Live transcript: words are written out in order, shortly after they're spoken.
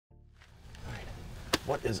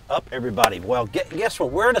What is up, everybody? Well, guess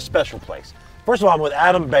what? We're in a special place. First of all, I'm with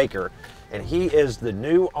Adam Baker, and he is the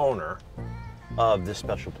new owner of this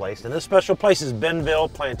special place. And this special place is Bienville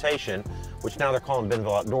Plantation, which now they're calling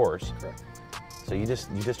Bienville Outdoors. Correct. So you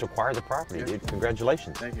just acquired the property, dude.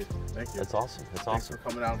 Congratulations. Thank you. Thank you. That's awesome. That's Thanks awesome. for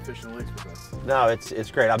coming out and fishing the lakes with us. No,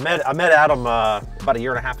 it's great. I met Adam about a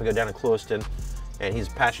year and a half ago down in Clewiston, and he's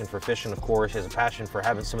a passion for fishing, of course. He has a passion for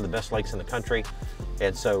having some of the best lakes in the country.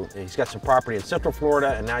 And so he's got some property in Central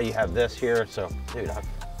Florida, and now you have this here. So, dude, I'm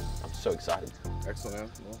so excited. Excellent, man.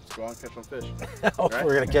 Well, let's go out and catch some fish. Hopefully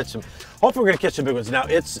we're gonna catch some. Hopefully we're gonna catch some big ones. Now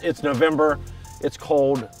it's November. It's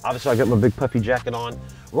cold. Obviously, I got my big puffy jacket on.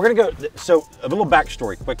 We're gonna go. So a little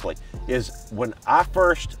backstory quickly is when I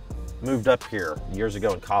first moved up here years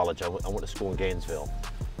ago in college. I went to school in Gainesville,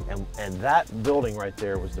 and that building right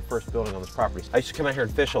there was the first building on this property. I used to come out here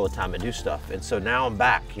and fish all the time and do stuff. And so now I'm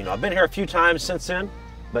back. You know, I've been here a few times since then,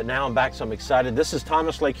 but now I'm back, so I'm excited. This is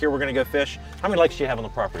Thomas Lake here. We're gonna go fish. How many lakes do you have on the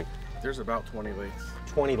property? There's about 20 lakes.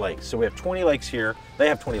 20 lakes. So we have 20 lakes here. They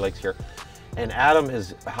have 20 lakes here. And Adam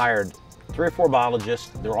has hired 3 or 4 biologists.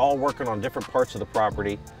 They're all working on different parts of the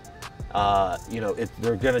property. You know,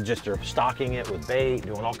 they're stocking it with bait,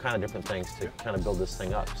 doing all kind of different things to kind of build this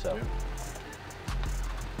thing up. So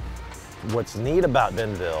what's neat about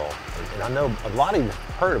Bienville, and I know a lot of you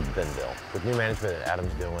have heard of Bienville, with new management that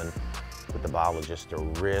Adam's doing with the biologists, they're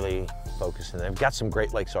really focusing. They've got some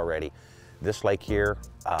great lakes already. This lake here,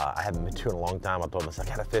 I haven't been to in a long time. I told him, I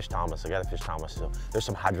gotta fish Thomas, I gotta fish Thomas. So there's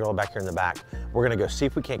some hydrilla back here in the back. We're gonna go see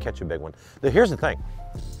if we can't catch a big one. Here's the thing,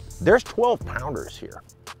 there's 12 pounders here.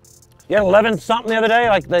 You had 11 something the other day,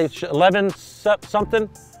 like 11 something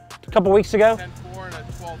a couple weeks ago? 10-4 and a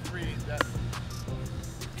 12-3.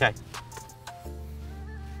 Okay,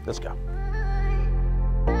 let's go.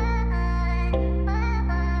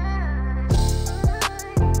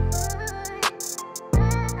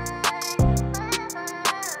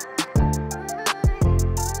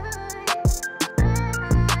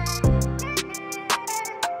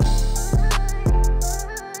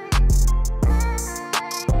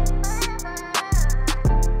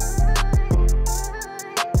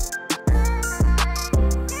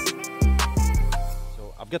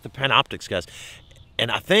 Get the Panoptics, guys, and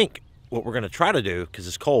I think what we're going to try to do, because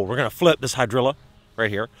it's cold, we're going to flip this hydrilla right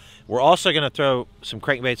here. We're also going to throw some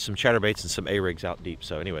crankbaits, some chatterbaits, and some A-rigs out deep.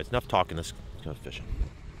 So anyways, enough talking, let's go fishing.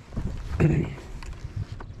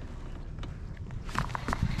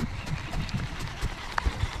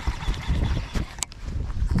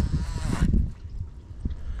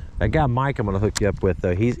 That guy Mike I'm going to hook you up with,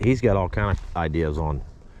 though, he's got all kind of ideas on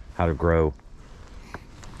how to grow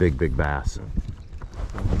big bass.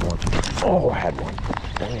 Oh, I had one.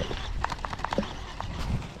 Dang it.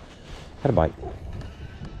 Had a bite.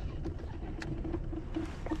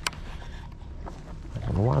 I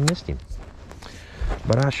don't know why I missed him,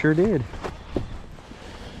 but I sure did.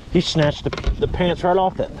 He snatched the pants right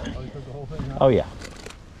off that thing. Oh, you took the whole thing out? Oh, yeah.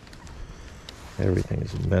 Everything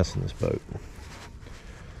is a mess in this boat.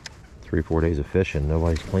 3 or 4 days of fishing,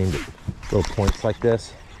 nobody's cleaned it. Little points like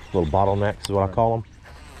this, little bottlenecks is what I call them,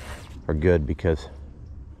 are good because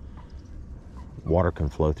water can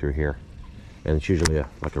flow through here, and it's usually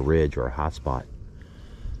like a ridge or a hot spot.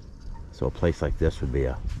 So a place like this would be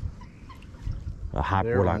a hot.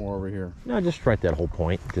 There or more over here? No, just right that whole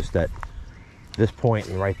point. Just that this point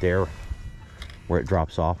and right there where it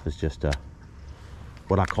drops off is just a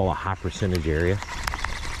what I call a high percentage area.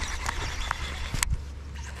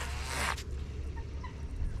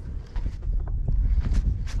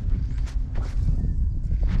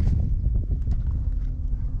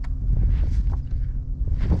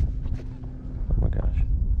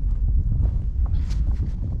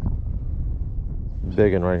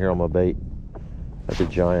 Big one right here on my bait. That's a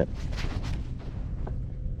giant.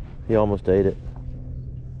 He almost ate it.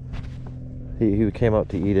 He came up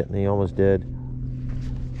to eat it and he almost did.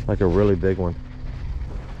 Like a really big one.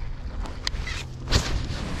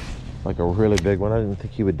 Like a really big one. I didn't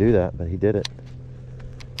think he would do that, but he did it.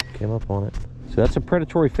 Came up on it. So that's a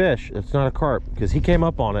predatory fish. It's not a carp because he came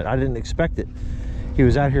up on it. I didn't expect it. He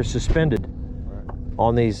was out here suspended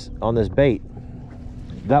on this bait.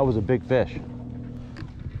 That was a big fish.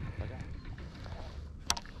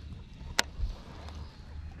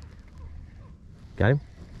 Got him?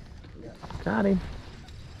 Yeah. Got him.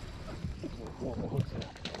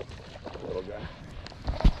 Little guy.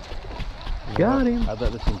 Got him. I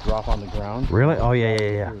let this thing drop on the ground. Really? Oh,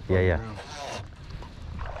 yeah.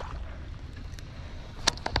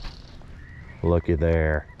 Looky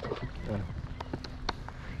there.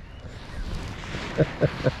 These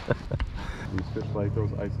fish like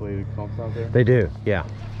those isolated clumps out there? They do, yeah.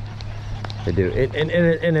 They do.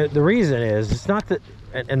 The reason is, it's not that,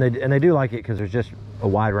 and they do like it because there's just a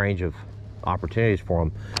wide range of opportunities for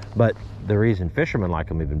them. But the reason fishermen like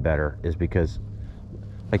them even better is because,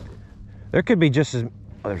 like, there could be just as,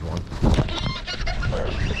 oh, there's one.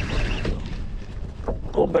 A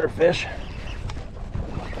little better fish.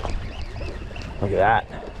 Look at that.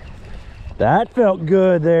 That felt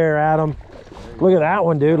good there, Adam. Look at that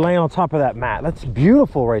one, dude, laying on top of that mat. That's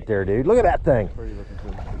beautiful right there, dude. Look at that thing.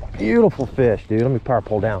 Beautiful fish, dude. Let me power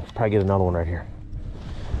pull down. Let's probably get another one right here.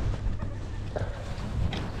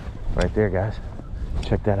 Right there, guys.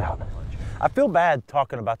 Check that out. I feel bad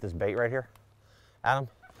talking about this bait right here, Adam.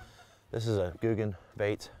 This is a Guggen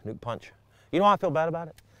Baits Nuke Punch. You know why I feel bad about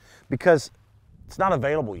it? Because it's not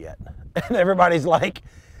available yet. And everybody's like,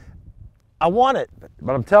 I want it.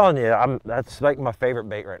 But I'm telling you, that's like my favorite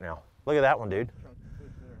bait right now. Look at that one, dude.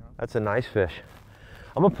 That's a nice fish.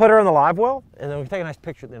 I'm gonna put her in the live well, and then we can take a nice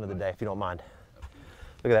picture at the end of the day, if you don't mind.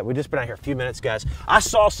 Look at that. We've just been out here a few minutes, guys. I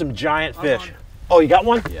saw some giant fish. Oh, you got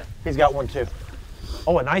one? Yeah. He's got one too.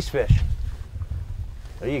 Oh, a nice fish.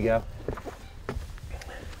 There you go.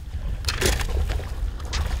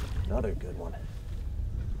 Another good one.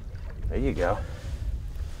 There you go.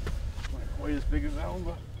 Not quite as big as that one,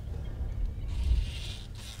 but.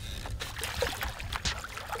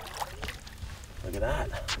 Look at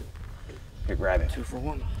that. Here, grab it. 2 for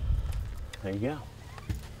 1. There you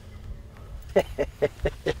go.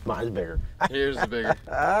 Mine's bigger. Here's the bigger.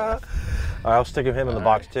 All right, I'll stick him in the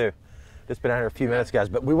box too. Just been out here a few minutes, guys.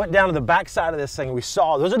 But we went down to the back side of this thing and we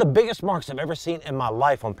saw, those are the biggest marks I've ever seen in my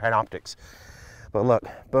life on Panoptics. But look,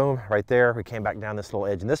 boom, right there. We came back down this little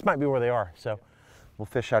edge, and this might be where they are. So we'll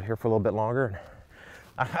fish out here for a little bit longer.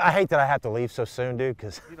 And I hate that I have to leave so soon, dude,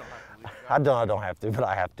 because I don't have to, but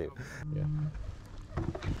I have to. Yeah.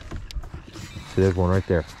 See, there's one right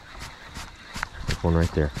there. There's one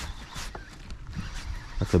right there.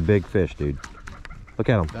 That's a big fish, dude. Look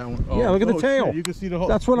at him. That one, oh, yeah, look at the tail. Shit, you can see the whole.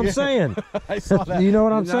 That's what I'm saying. I saw that. You know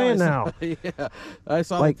what I'm saying now? Yeah, I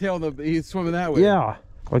saw the tail. He's swimming that way. Yeah,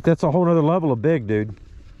 like that's a whole other level of big, dude.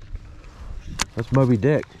 That's Moby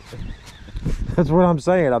Dick. That's what I'm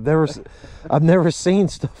saying. I've never seen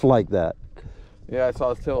stuff like that. Yeah, I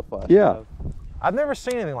saw his tail flash. Yeah. I've never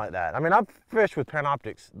seen anything like that. I mean, I've fished with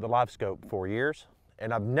Panoptics, the live scope, for years,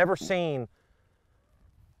 and I've never seen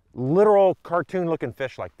literal cartoon-looking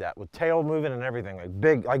fish like that, with tail moving and everything, like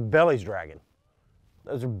big, like bellies dragging.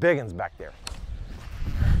 Those are big ones back there.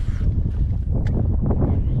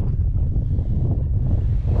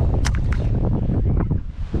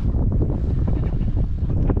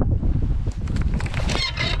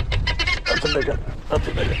 That's a big one. That's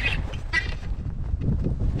a big one.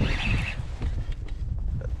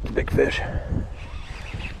 Big fish.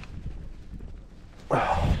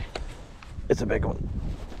 Oh, it's a big one.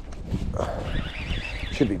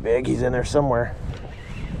 Should be big. He's in there somewhere.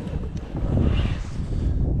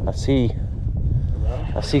 I see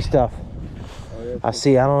stuff. I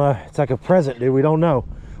see, I don't know. It's like a present, dude. We don't know.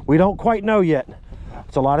 We don't quite know yet.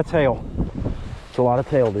 It's a lot of tail. It's a lot of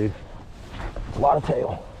tail, dude. A lot of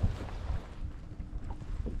tail.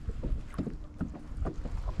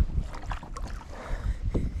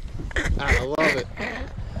 I love it.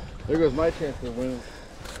 There goes my chance to win.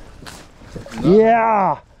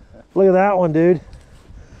 Yeah. Look at that one, dude.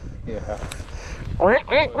 Yeah.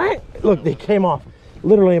 Look, they came off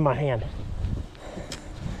literally in my hand.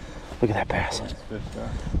 Look at that bass.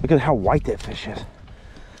 Look at how white that fish is.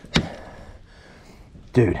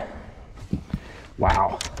 Dude.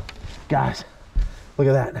 Wow. Guys, look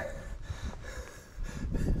at that.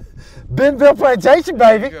 Bienville Plantation,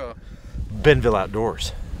 baby. Bienville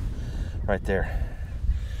Outdoors. Right there.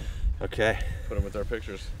 Okay. Put him with our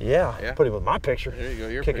pictures. Yeah. Put him with my picture. There you go.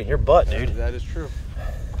 Your kicking picture. Your butt, dude. That is true.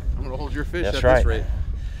 I'm gonna hold your fish That's at right. this rate.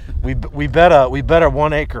 We bet a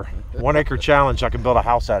 1 acre challenge. I can build a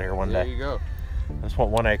house out here one day. There you go. I just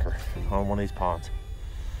want 1 acre on one of these ponds.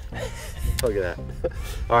 Look at that.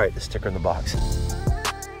 All right, the sticker in the box.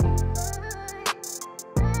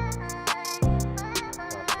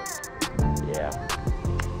 Yeah.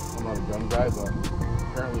 I'm not a gun guy, but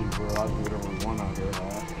apparently we're allowed to do whatever we want out here.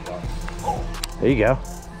 There you go.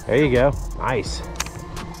 There you go. Nice.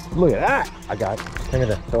 Look at that. I got it. Look at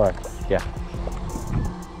that. All right. Yeah.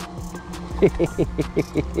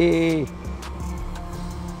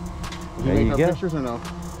 There you go. Pictures or no?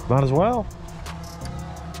 Might as well.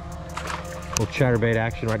 Little chatterbait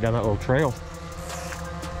action right down that little trail.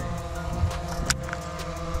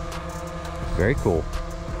 Very cool.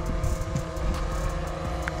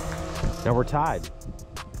 Now we're tied.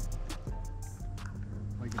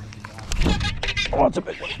 Oh, that's a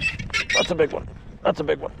big one. That's a big one. That's a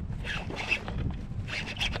big one.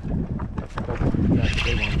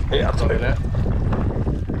 Yeah, I'll tell you that.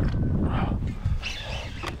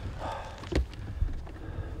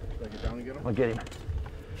 I'll get him.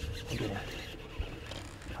 I'll get him.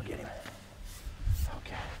 I'll get him.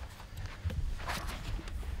 Okay.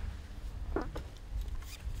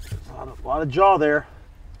 A lot of jaw there.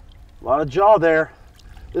 A lot of jaw there.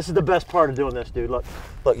 This is the best part of doing this, dude. Look,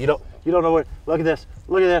 you don't know what. Look at this.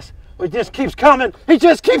 Look at this. It just keeps coming. He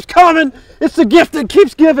just keeps coming. It's the gift that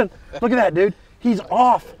keeps giving. Look at that, dude. He's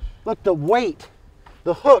off. Look, the weight.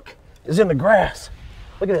 The hook is in the grass.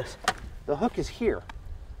 Look at this. The hook is here.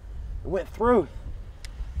 It went through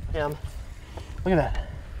him. Look at that.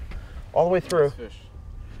 All the way through. Fish.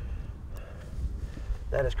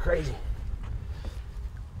 That is crazy.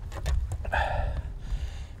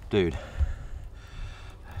 Dude.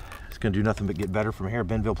 It's gonna do nothing but get better from here.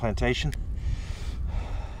 Bienville Plantation.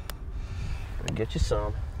 Better get you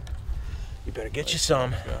some. You better get you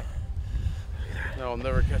some. No, I'll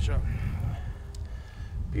never catch up.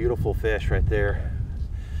 Beautiful fish right there.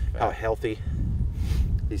 How healthy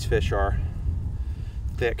these fish are.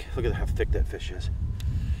 Thick. Look at how thick that fish is.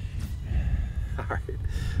 All right,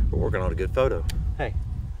 we're working on a good photo. Hey,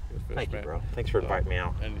 Fish, thank you, man. bro. Thanks for inviting me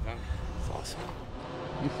out. Anytime. It's awesome.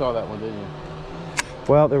 You saw that one, didn't you?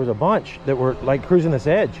 Well, there was a bunch that were like cruising this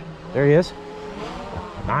edge. There he is.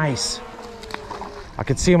 Nice. I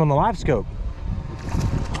could see him on the live scope.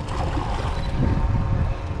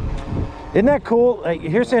 Isn't that cool? Like,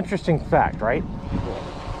 here's an interesting fact, right?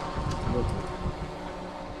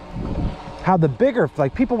 How the bigger,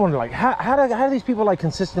 like people wonder, like how do these people like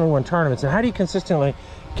consistently win tournaments, and how do you consistently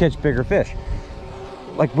catch bigger fish?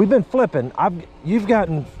 Like we've been flipping. You've got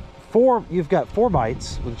 4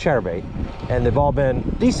 bites with chatterbait, and they've all been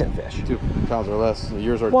decent fish. 2 pounds or less.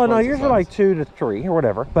 Yours are. Well, no, yours are like 2 to 3 or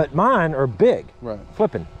whatever, but mine are big. Right.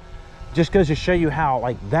 Flipping. Just goes to show you how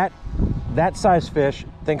like that size fish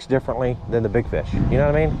thinks differently than the big fish. You know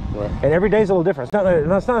what I mean? Right. And every day's a little different.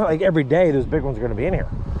 It's not like every day those big ones are going to be in here.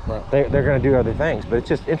 Right. They're going to do other things, but it's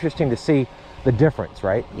just interesting to see the difference,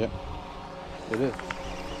 right? Yep. It is.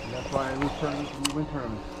 And that's why in these tournaments we win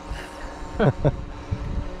tournaments.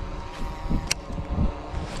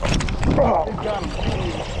 Oh.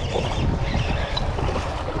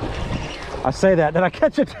 I say that, then I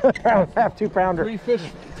catch a 2 pounder. 3 fish,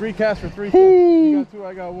 3 casts for 3 fish. You got 2,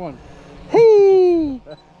 I got 1. Hey!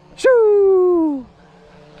 Shoo!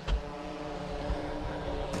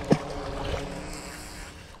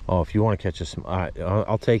 Oh, if you want to catch us,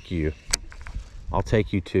 I'll take you. I'll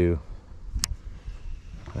take you to.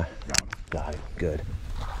 Got it. Good.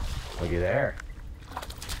 Looky there.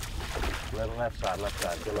 Left side.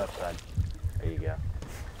 Go left side. There you go.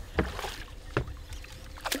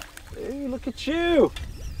 Hey, look at you.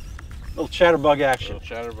 Little chatterbug action.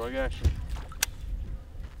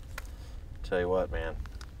 Tell you what, man.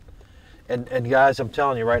 And guys, I'm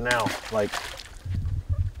telling you right now, like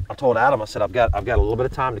I told Adam, I said I've got a little bit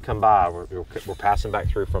of time to come by. We're passing back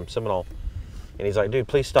through from Seminole, and he's like, dude,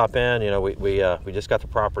 please stop in. You know, we just got the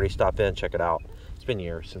property. Stop in, check it out. It's been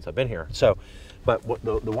years since I've been here. So, but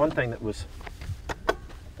the one thing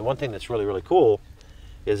that's really cool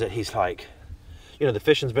is that he's like, you know, the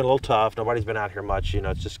fishing's been a little tough. Nobody's been out here much. You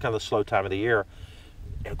know, it's just kind of the slow time of the year,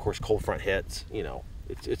 and of course, cold front hits. You know,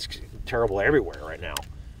 it's terrible everywhere right now.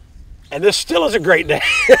 And this still is a great day.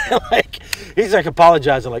 Like, he's like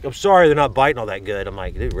apologizing, like, I'm sorry they're not biting all that good. I'm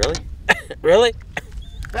like, dude, really? Really?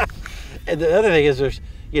 And the other thing is there's,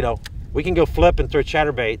 you know, we can go flip and throw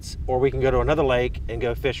chatterbaits, or we can go to another lake and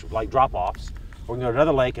go fish like drop-offs, or we can go to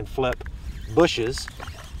another lake and flip bushes.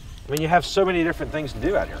 I mean, you have so many different things to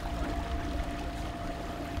do out here.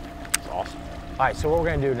 It's awesome. All right, so what we're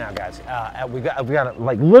gonna do now, guys, we got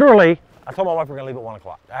like literally, I told my wife we're gonna leave at 1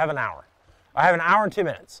 o'clock. I have an hour. I have an hour and 2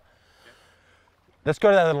 minutes. Let's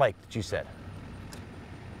go to that other lake that you said.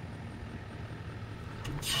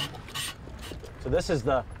 So this is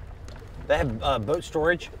they have boat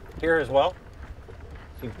storage here as well.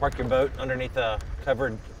 So you can park your boat underneath a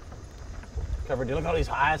covered. Look at all these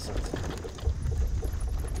hyacinths.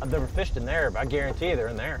 I've never fished in there, but I guarantee you they're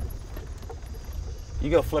in there.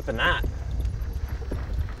 You go flipping that.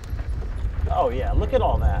 Oh yeah, look at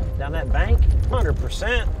all that. Down that bank,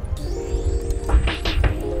 100%.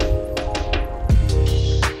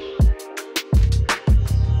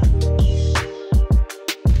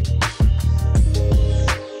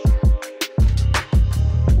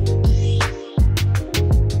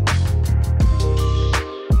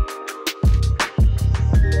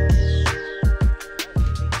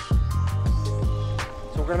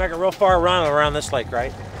 We're gonna make a real far run around this lake,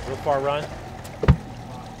 right? Real far run?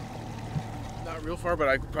 Not real far, but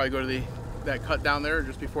I could probably go to that cut down there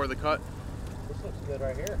just before the cut. This looks good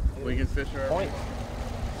right here. We can fish our point.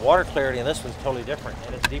 Water clarity in this one's totally different,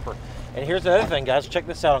 and it's deeper. And here's the other thing, guys. Check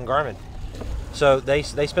this out on Garmin. So they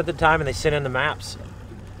spent the time and they sent in the maps.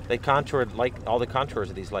 They contoured like all the contours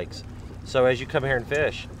of these lakes. So as you come here and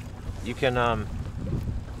fish, you can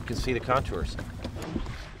see the contours.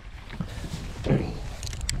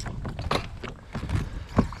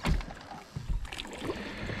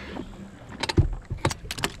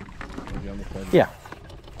 Yeah.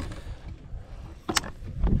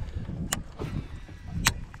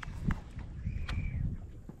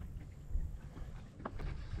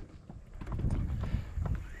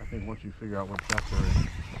 I think once you figure out what depth they're in,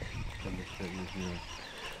 then this shit usually.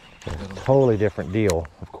 Totally different deal,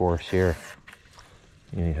 of course. Here,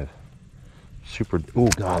 you need a super. Oh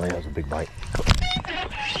golly, that was a big bite.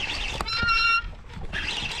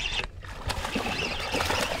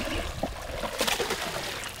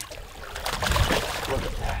 Look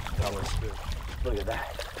at that, fellas. Look at that.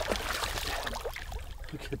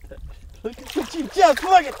 Look at that. Look at what you just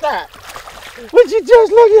look at that. Would you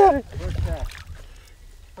just look at it? First cast.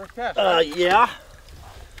 First cast. Yeah.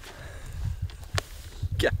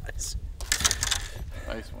 Guys.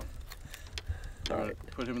 Nice one. All right.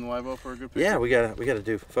 Put him in the live well for a good picture. Yeah, we gotta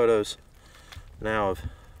do photos now of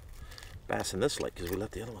bass in this lake because we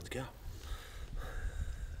let the other ones go.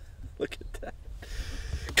 Look at that.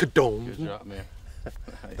 Kadong. Good job, man.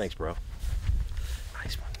 Nice. Thanks, bro.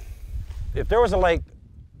 Nice one. If there was a lake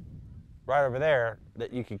right over there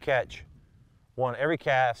that you could catch one every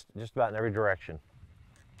cast, just about in every direction.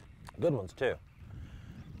 Good ones too.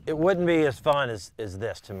 It wouldn't be as fun as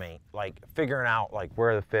this to me. Like figuring out like where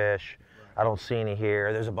are the fish. I don't see any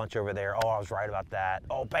here. There's a bunch over there. Oh, I was right about that.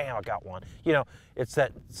 Oh, bam, I got one. You know, it's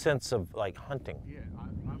that sense of like hunting. Yeah,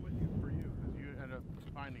 I'm with you for you because you end up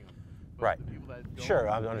finding them. But Right. the people that don't Sure,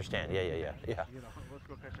 I understand. Yeah. You know, let's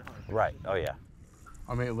go catch a hunt. Right. Oh yeah.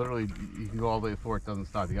 I mean, literally, you can go all the way forward. It doesn't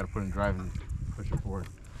stop. You got to put it in drive and push it forward.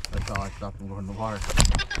 That's how I stop them going in the water.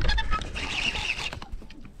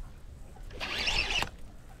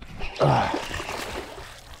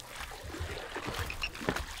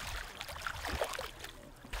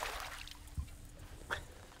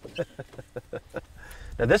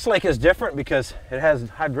 Now this lake is different because it has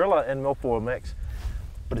hydrilla and milfoil mix,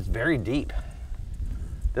 but it's very deep.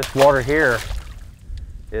 This water here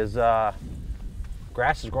is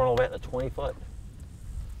grass is growing all the way up to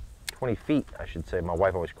 20 feet, I should say. My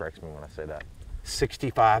wife always corrects me when I say that.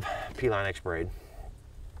 65 P-line X braid,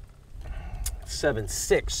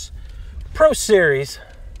 7.6 Pro Series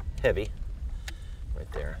heavy, right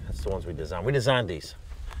there. That's the ones we designed. We designed these.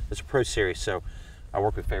 It's a Pro Series, so I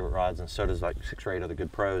work with favorite rods, and so does like 6 or 8 other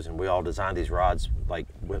good pros, and we all designed these rods, like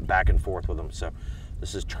went back and forth with them. So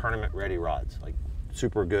this is tournament ready rods, like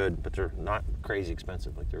super good, but they're not crazy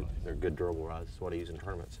expensive. Like they're good durable rods. That's what I use in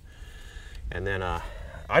tournaments. And then I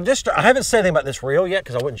haven't said anything about this reel yet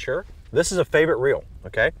because I wasn't sure. This is a favorite reel,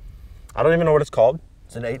 okay? I don't even know what it's called.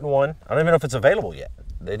 It's an 8-in-1. I don't even know if it's available yet.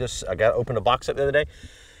 I got opened a box up the other day,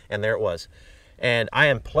 and there it was. And I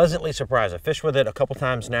am pleasantly surprised. I fished with it a couple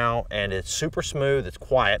times now, and it's super smooth. It's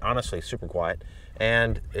quiet, honestly, super quiet.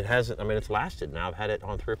 And it hasn't, I mean, it's lasted. Now I've had it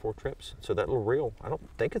on 3 or 4 trips. So that little reel, I don't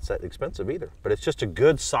think it's that expensive either. But it's just a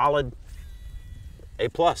good, solid A+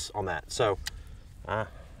 on that. So, it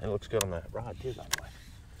looks good on that rod too, by the way.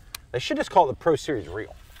 They should just call it the Pro Series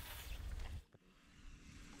reel.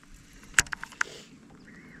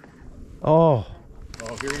 Oh.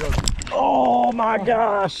 Oh, here he goes. Oh my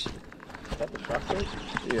gosh. Is that the shark fish?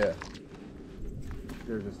 Yeah.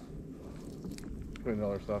 They're just putting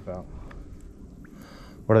all their stuff out.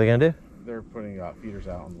 What are they gonna do? They're putting feeders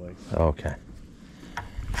out on the lake. Okay.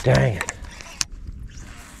 Dang it.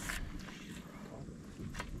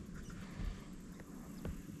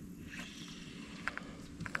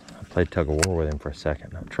 I played tug of war with him for a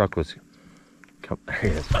second. That truck was, there he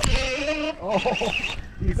is. Oh,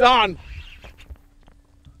 he's on.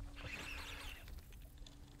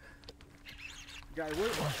 Guy,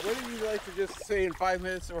 what do you like to just say in 5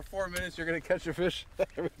 minutes or 4 minutes you're gonna catch a fish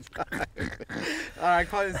every time? All right,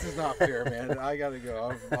 Claude, this is not fair, man. I gotta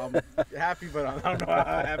go. I'm happy, but I don't know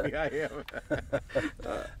how happy I am.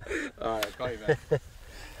 All right, I'll call you back.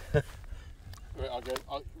 We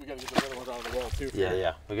gotta get the other ones out of the wall too.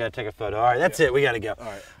 Yeah. We gotta take a photo. All right, that's it. We gotta go. All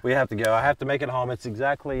right. We have to go. I have to make it home. It's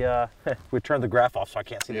exactly, we turned the graph off so I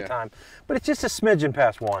can't see the time. But it's just a smidgen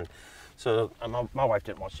past 1. So my wife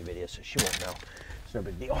didn't watch the video, so she won't know. It's no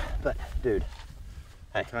big deal. But dude,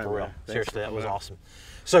 hey, for real, seriously, that was awesome.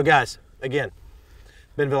 So guys, again,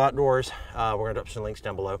 Bienville Outdoors. We're gonna drop some links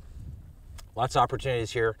down below. Lots of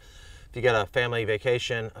opportunities here. If you got a family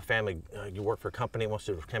vacation, a family, you work for a company, wants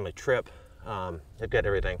to do a family trip, They've got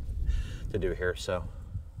everything to do here, so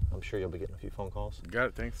I'm sure you'll be getting a few phone calls. Got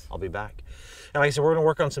it, thanks. I'll be back. And like I said, we're gonna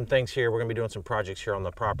work on some things here. We're gonna be doing some projects here on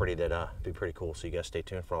the property that be pretty cool. So you guys stay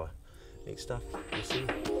tuned for all the neat stuff. We'll see you.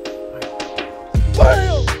 All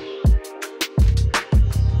right. Bam!